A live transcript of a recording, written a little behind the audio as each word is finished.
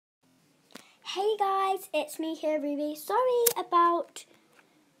Hey guys, it's me here, Ruby. Sorry about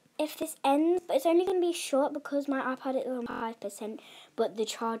if this ends, but it's only going to be short because my iPad is on 5%, but the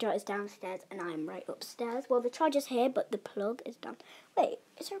charger is downstairs and I'm right upstairs. Well, the charger's here, but the plug is down. Wait,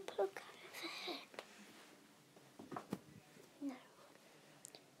 is there a plug over here? No.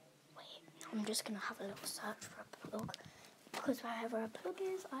 Wait, I'm just going to have a little search for a plug, because wherever a plug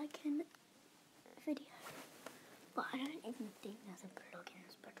is, I can video. But I don't even think there's a plug in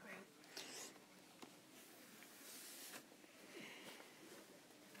this bedroom.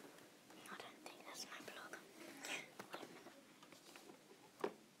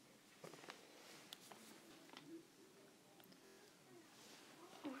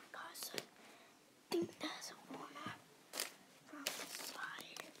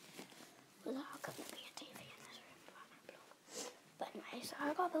 So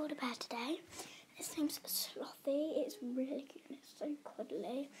I got build a bed today. His name's Slothy. It's really cute and it's so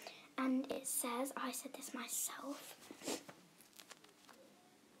cuddly. And it says, I said this myself,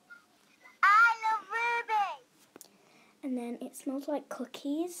 I love Ruby. And then it smells like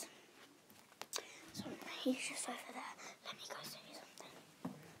cookies. So he's just over there. Let me go see something.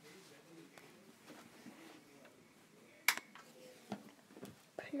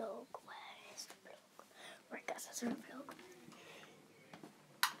 Plug. Where is the plug? Right, guys, that's a plug.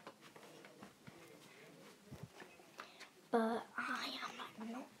 But I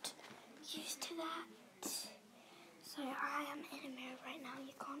am not used to that. So I am in a mirror right now.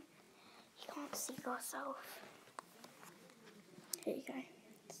 You can't see yourself. Here you go.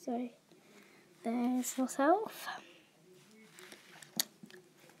 So there's yourself.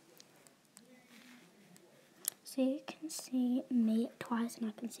 So you can see me twice and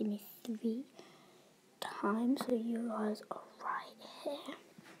I can see me 3 times. So you guys are right here.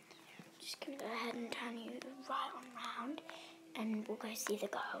 Just gonna go ahead and turn you right on round and we'll go see the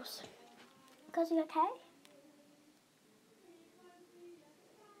girls. Girls, are you okay?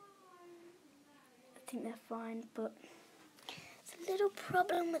 I think they're fine, but it's a little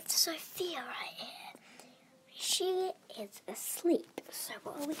problem with Sophia right here. She is asleep, so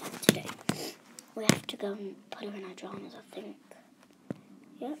what are we going to do? We have to go and put her in her dramas, I think.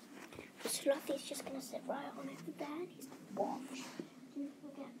 Yep. But Slothy's just gonna sit right on over there and he's watch. And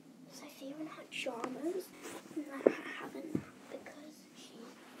we'll get Sophia in her pajamas and let her have a nap because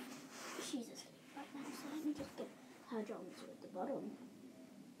she's asleep right now. So let me just get her pajamas at the bottom.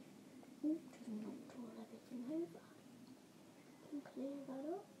 Ooh, just knocked all everything over. Can clear that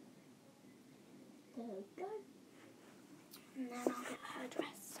up. There we go. And then I'll get her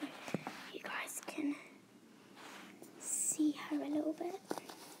dressed so you guys can see her a little bit.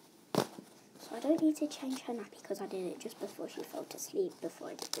 So I don't need to change her nappy because I did it just before she fell to sleep before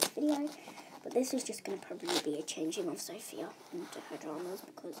I did this video. But this is just going to probably be a changing of Sophia into her dramas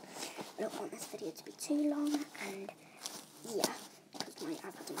because I don't want this video to be too long. And yeah, because my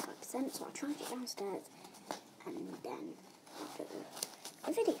iPad's on 5%, so I'll charge it downstairs and then I'll do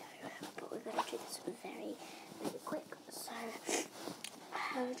a video. But we're going to do this very, very quick. So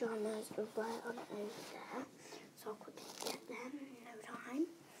her dramas are right on over there. So I'll quickly get them in no time.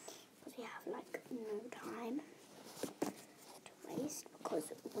 Because we have like no time to waste because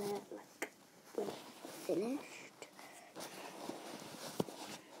we're finished.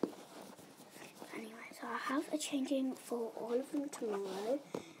 Anyway, so I have a changing for all of them tomorrow.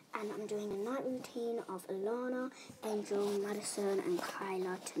 And I'm doing a night routine of Alana, Angel, Madison and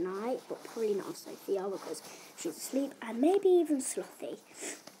Kyla tonight. But probably not of Sophia because she's asleep. And maybe even Slothy.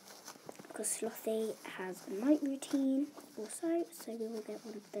 Because Slothy has a night routine also. So we will get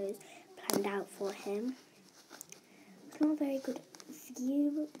one of those planned out for him. It's not a very good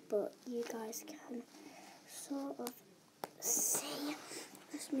view, but you guys can sort of see.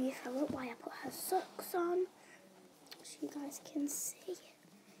 Let's move her up while I put her socks on. So you guys can see.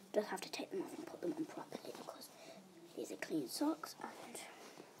 Just have to take them off and put them on properly because these are clean socks and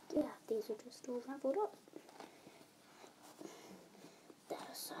yeah, these are just all raveled up. There,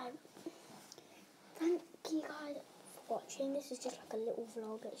 so thank you guys for watching. This is just like a little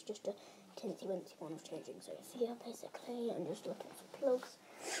vlog. It's just a tinsy-wincy one of changing Sophia basically and just looking for plugs.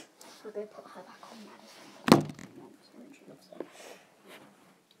 So I'll go put her back on Madison. She loves it.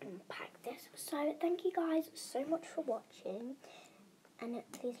 And pack this. So thank you guys so much for watching. And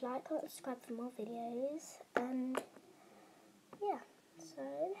please like, comment, subscribe for more videos. And yeah, so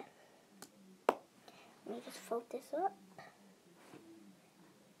let me just fold this up.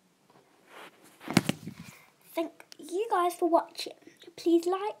 Thank you guys for watching. Please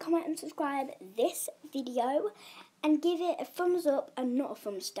like, comment and subscribe this video. And give it a thumbs up and not a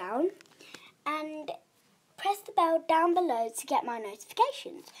thumbs down. And press the bell down below to get my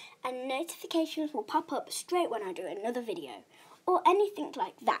notifications, and notifications will pop up straight when I do another video or anything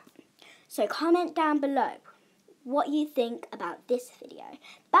like that. So comment down below what you think about this video.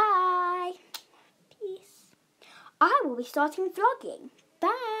 Bye! Peace. I will be starting vlogging.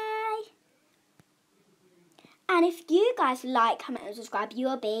 Bye! And if you guys like, comment and subscribe, you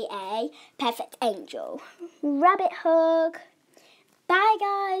will be a perfect angel. Rabbit hug. Bye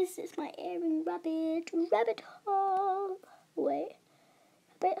guys. It's my earring rabbit. Rabbit hug. Wait.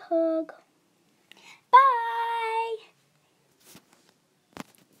 Rabbit hug. Bye.